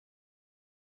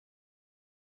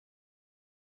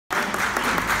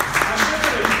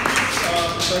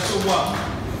Professor Wang.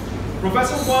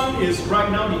 Professor Wang is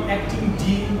right now the acting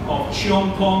dean of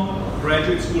Cheung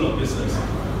Graduate School of Business.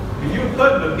 If you've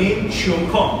heard the name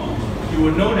Cheung, you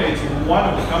will know that it's one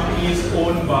of the companies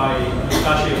owned by Li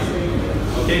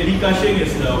Ka-shing. Okay, Li Ka-shing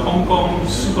is the Hong Kong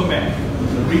superman,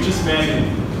 the richest man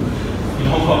in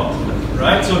Hong Kong.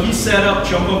 Right? So he set up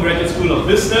Cheung Graduate School of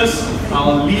Business.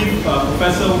 I'll leave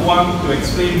Professor Wang to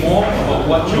explain more about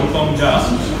what Cheung does.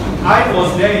 I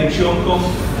was there in Cheung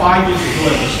 5 years ago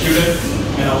as a student,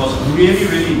 and I was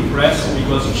really impressed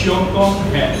because Cheung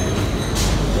had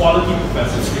quality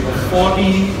professors. There were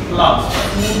 40 plus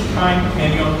full-time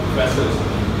annual professors.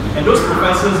 And those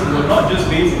professors were not just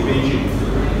based in Beijing.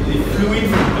 They flew in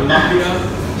from Columbia,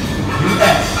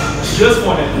 US, just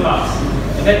for that class.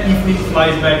 And that evening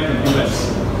flies back to the US.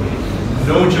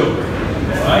 No joke,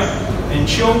 right? And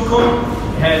Cheung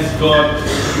has got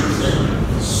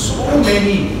so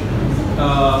many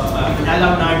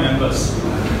alumni members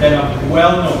that are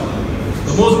well known.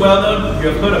 The most well known, you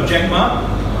have heard of Jack Ma.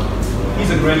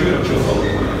 He's a graduate of Cheung.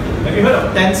 Have you heard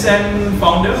of Tencent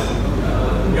founder?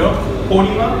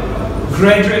 Pony Ma,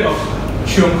 graduate of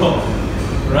Cheung,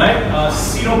 right?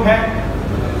 Sinopec,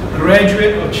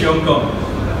 graduate of Cheung.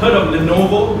 Heard of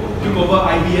Lenovo, took over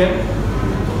IBM,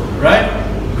 right?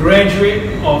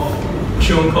 Graduate of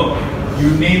Cheung. You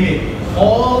name it.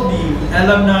 All the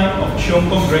alumni of Cheung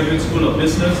Graduate School of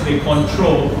Business, they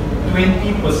control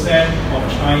 20% of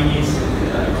Chinese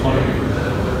economy.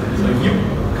 So if you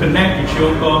connect to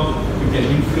Cheung, you can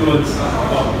influence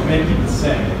about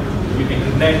 20%. You can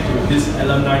connect to this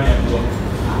alumni network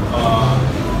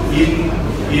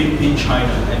in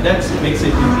China, and that makes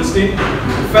it interesting.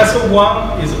 Professor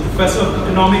Wang is a professor of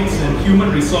economics and human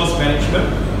resource management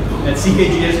at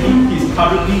CKGSB. He's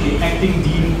currently the acting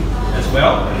dean as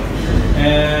well,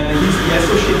 and he's the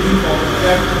associate dean for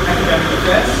academic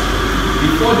affairs.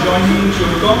 Before joining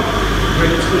Cheung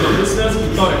Graduate School of Business,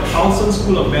 he taught at Carlson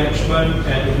School of Management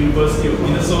at the University of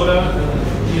Minnesota.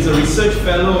 He's a research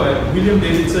fellow at William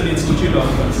Davidson Institute of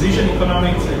Decision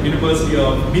Economics at University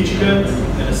of Michigan,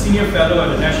 and a senior fellow at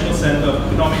the National Center of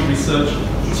Economic Research,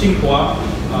 Tsinghua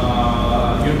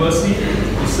University.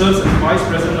 He serves as vice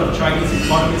president of Chinese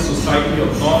Economist Society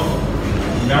of North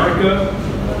America.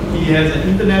 He has an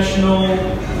international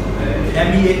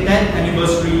MBA 10th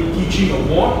anniversary teaching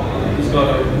award. He's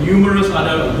got numerous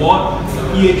other awards,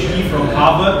 PhD from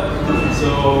Harvard.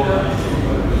 So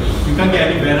you can't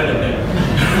get any better than that.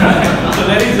 So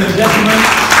ladies and gentlemen,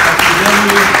 I present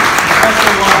you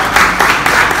Professor Wang.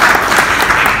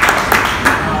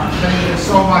 Thank you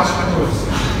so much, Bruce.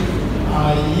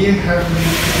 You have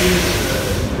introduced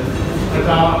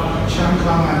about Cheung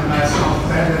and myself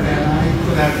better than I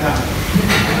could have done.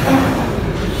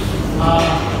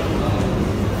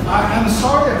 I'm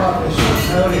sorry about the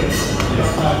short notice of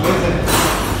my visit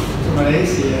to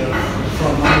Malaysia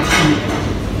from my team,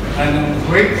 and I'm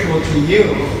grateful to you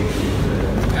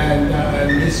and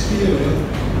Ms. Field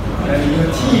and your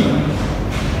team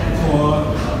for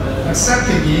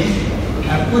accepting me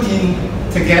and putting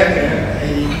together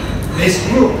this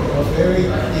group of very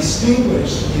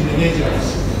distinguished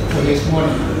individuals for this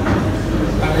morning.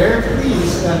 I'm very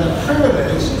pleased and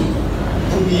privileged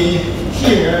to be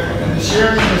here and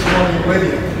sharing this morning with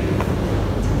you.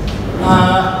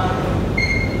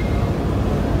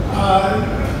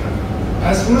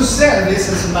 As Bruce said, this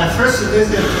is my first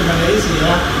visit to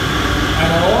Malaysia, and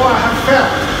all I have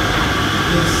felt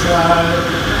is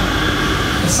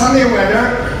the sunny weather,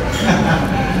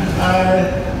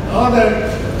 all the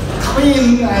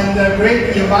clean and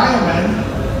great environment,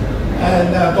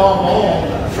 and above all,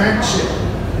 friendship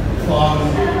from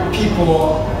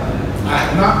people I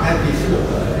have not met before.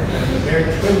 I'm very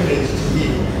privileged to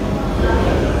meet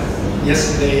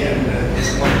yesterday and this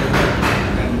morning.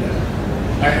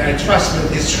 I trust that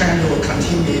this trend will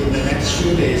continue in the next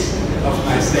few days of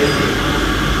my stay here.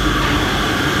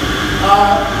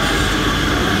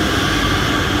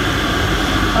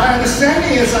 My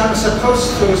understanding is I'm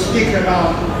supposed to speak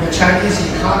about the Chinese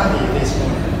economy this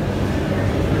morning.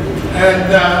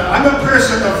 And I'm a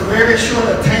person of very short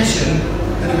attention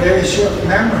and very short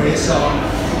memory, so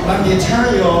let me tell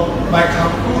you my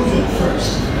conclusion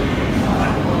first.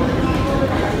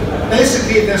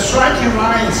 Basically, the striking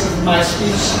lines of my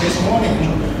speech this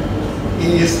morning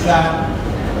is that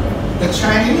the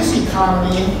Chinese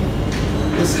economy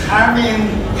is having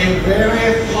a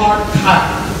very hard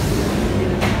time.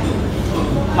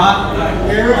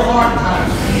 Very hard time.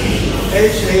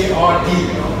 H-A-R-D.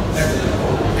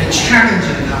 A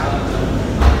challenging time.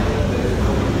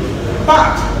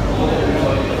 But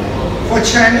for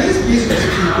Chinese business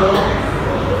people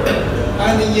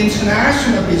and the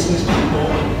international business people,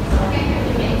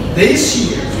 this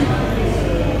year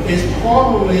is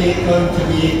probably going to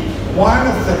be one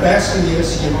of the best years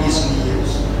in recent years.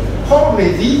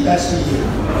 Probably the best year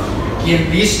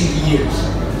in recent years.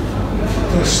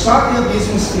 To start your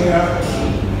business there,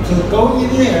 to go in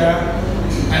there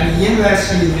and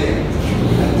invest in there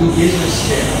and do business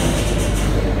there.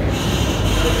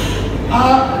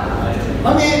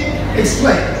 Let me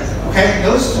explain. Okay,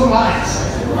 those two lines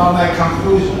are my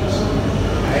conclusions.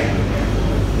 Okay?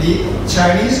 The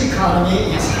Chinese economy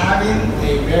is having a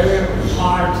very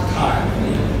hard time.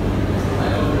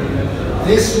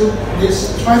 This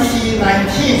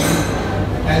 2019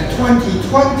 and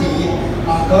 2020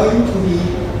 are going to be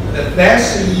the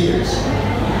best years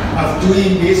of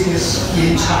doing business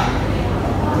in China.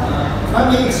 Let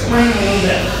me explain a little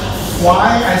bit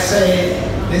why I say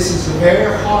this is a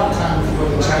very hard time for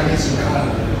the Chinese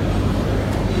economy.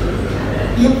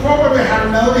 You probably have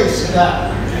noticed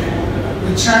that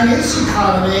the Chinese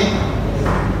economy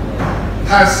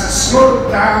has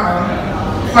slowed down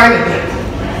quite a bit.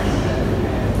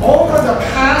 Over the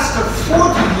past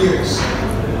 40 years,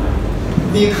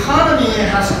 the economy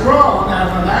has grown at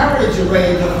an average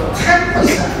rate of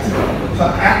 10% per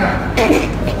annum.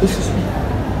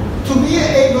 To be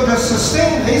able to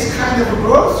sustain this kind of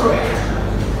growth rate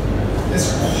is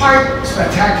quite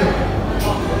spectacular.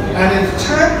 And it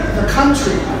turned the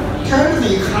country, turned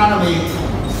the economy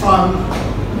from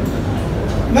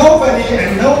nobody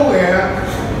and nowhere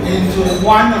into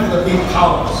one of the big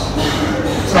powers.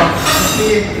 So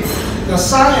the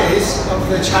size of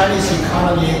the Chinese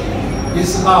economy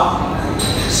is about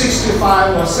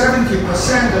 65 or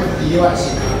 70% of the US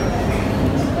economy.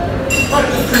 But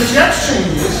the projection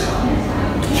is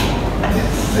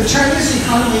the Chinese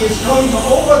economy is going to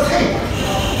overtake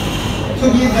to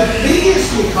be the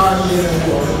biggest economy in the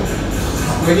world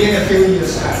within a few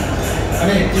years' time. I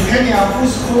mean, depending on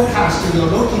whose forecast you're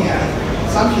looking at,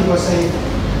 some people say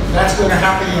that's going to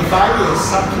happen in 5 years,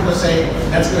 some people say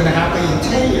that's going to happen in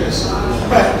 10 years.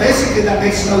 But basically that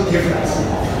makes no difference,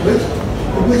 which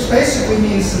basically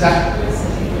means that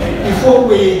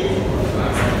before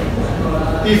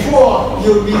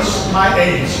you reach my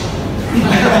age,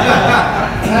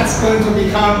 that's going to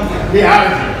become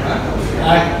reality.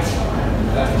 Right?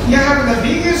 You have the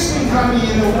biggest economy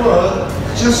in the world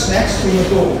just next to your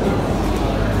door.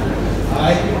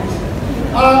 Right?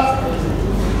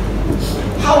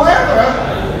 However,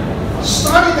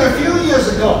 starting a few years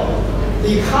ago,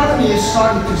 the economy is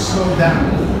starting to slow down.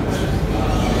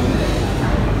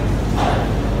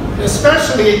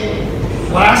 Especially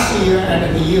last year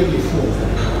and the year before.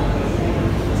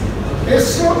 It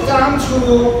slowed down to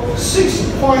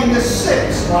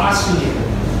 6.6 last year,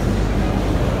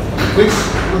 which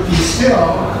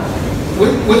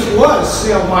was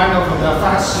still one of the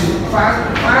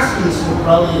fastest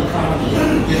growing economy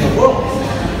in the world.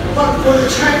 But for the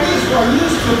Chinese who are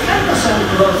used to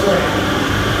 10% growth rate,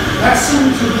 that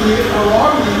seemed to be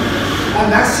alarming, and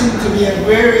that seemed to be a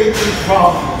very big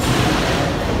problem.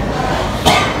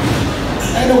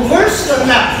 And worse than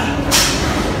that,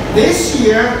 this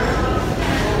year,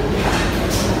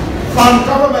 from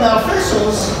government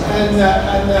officials and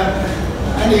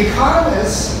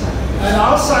economists and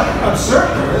outside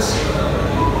observers,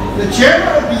 the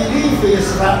general belief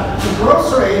is that the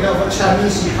growth rate of the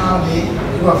Chinese economy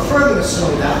will further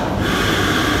slow down.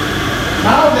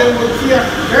 Now they would feel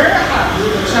very happy,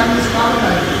 the Chinese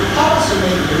government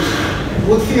policymakers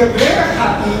would feel very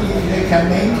happy if they can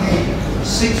maintain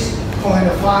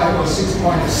 6.5 or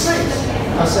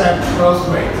 6.6% growth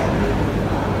rate,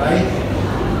 right?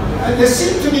 And they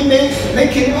seem to be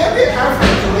making every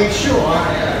effort to make sure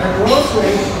the growth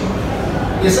rate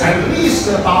is at least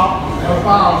about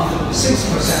 6%.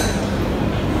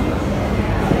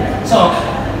 So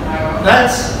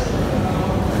that's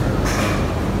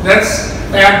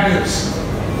bad news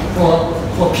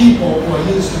for people who are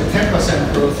used to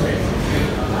 10% growth rate.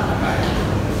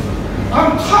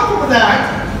 On top of that,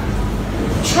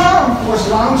 Trump was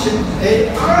launching an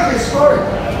unhistoric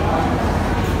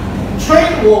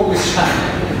trade war with China.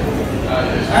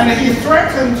 And he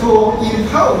threatened to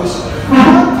impose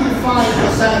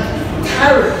 25%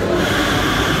 tariff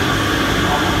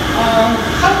on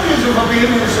hundreds of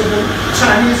billions of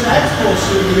Chinese exports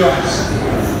to the US.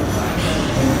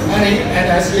 And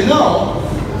as you know,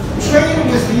 trade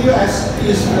with the US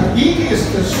is the biggest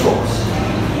source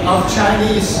of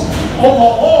Chinese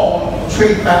overall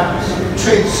trade balance,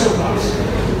 trade surplus.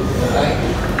 Right?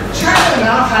 China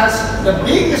now has the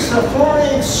biggest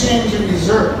foreign exchange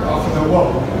reserve of the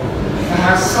world. It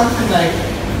has something like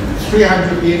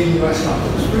 300 billion US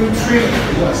dollars, 3 trillion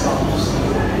US dollars.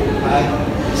 Right?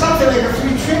 Something like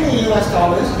 3 trillion US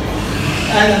dollars.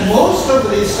 And most of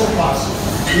the surplus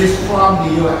is from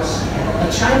the US.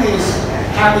 China is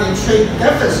having a trade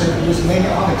deficit with many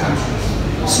other countries.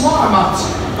 Small amounts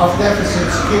of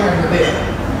deficits here and there,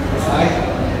 right?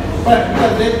 But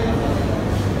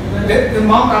they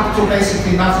amount up to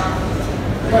basically nothing.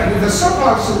 But the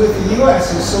surplus with the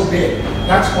US is so big,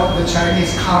 that's what the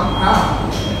Chinese count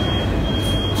on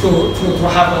to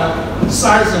have a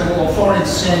sizable foreign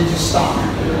exchange stock,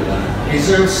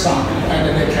 reserve stock,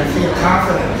 and they can feel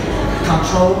confident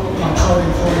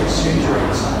controlling foreign exchange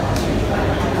rates.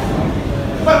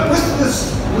 But with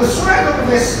the threat of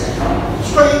this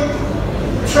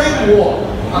trade war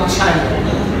on China,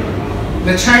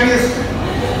 the Chinese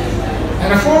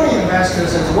and the foreign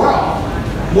investors as well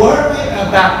worry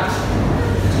about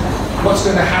what's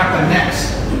going to happen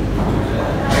next.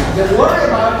 They worry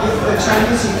about if the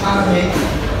Chinese economy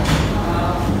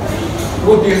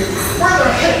will be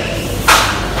further hit,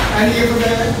 and if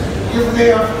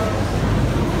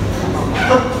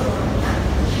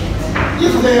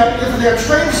their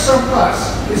trade surplus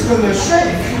is going to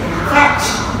shrink fast,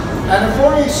 and the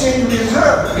foreign exchange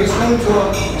reserve is going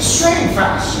to shrink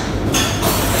fast.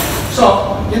 So,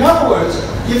 in other words,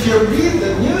 if you read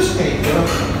the newspaper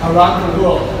around the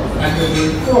world and the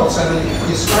reports and the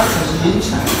discussions in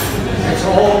China, it's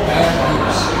all bad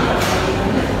news.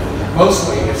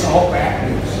 Mostly, it's all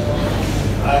bad news.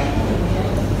 Right?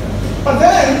 But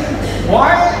then,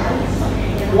 why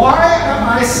am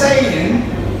I saying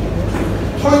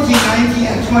 2019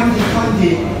 and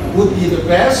 2020 would be the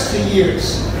best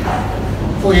years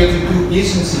for you to do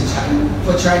business in China,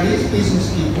 for Chinese business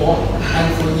people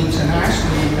and for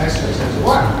international investors as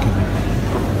well?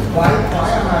 Why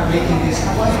am I making this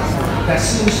claim that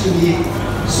seems to be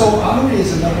so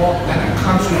unreasonable and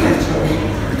contradictory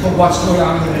to what's going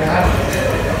on in reality?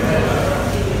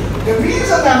 The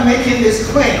reason I'm making this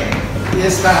claim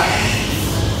is that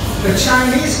the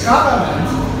Chinese government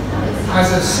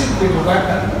has a secret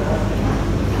weapon.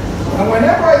 And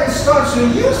whenever it starts to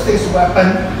use this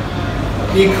weapon,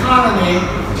 the economy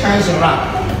turns around.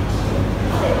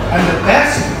 And the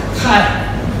best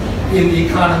time in the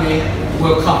economy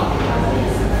will come.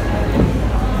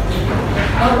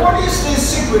 Now, what is this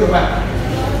secret weapon?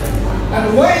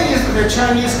 And when is the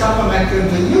Chinese government going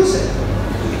to use it?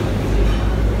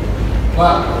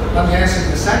 Well, let me answer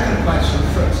the second question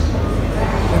first.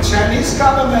 The Chinese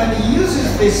government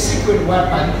uses this secret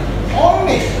weapon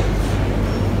only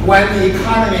when the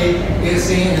economy is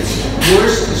in its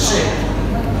worst shape.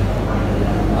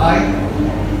 Right?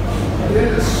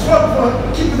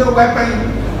 Keep the weapon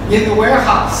in the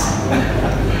warehouse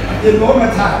in normal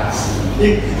times,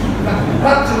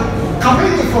 not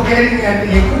completely forgetting it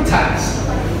in good times.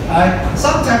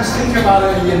 Sometimes think about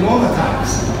it in normal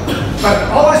times,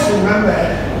 but always remember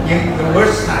it in the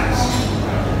worst times.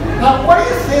 Now, what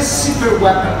is this secret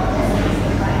weapon?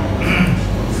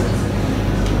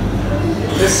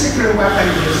 The secret weapon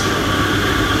is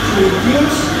to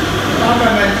reduce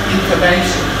government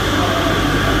intervention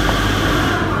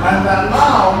and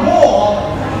allow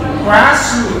more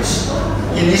grassroots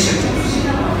initiatives.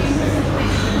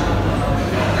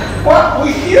 Well,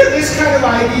 we hear this kind of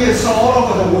ideas all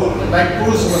over the world, like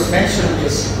Bruce was mentioning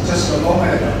this just a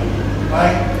moment ago,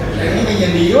 right? And even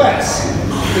in the US,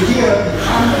 we hear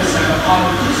economists and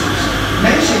politicians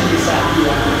mention this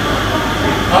idea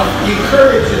of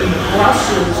encouraging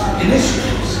grassroots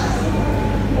initiatives.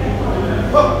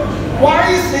 But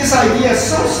why is this idea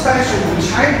so special in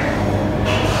China?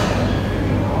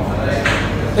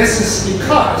 This is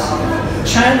because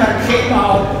China came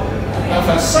out of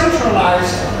a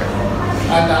centralized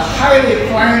and a highly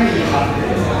planned economy.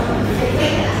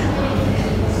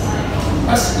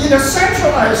 As in a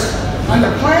centralized and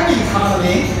a planned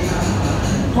economy,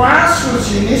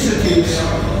 grassroots initiatives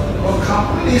were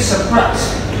completely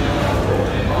suppressed.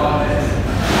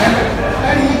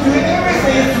 And you do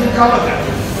everything through government.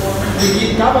 You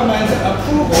need government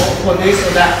approval for this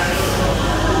or that.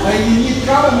 And you need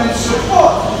government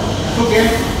support to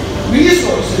get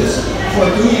resources for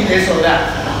doing this or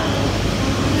that.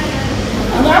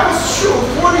 And that was true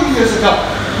 40 years ago,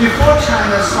 before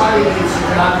China started its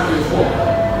economic reform.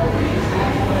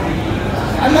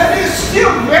 And that is still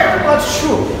very much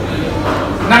true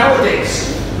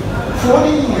nowadays, 40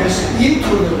 years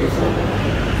into the reform.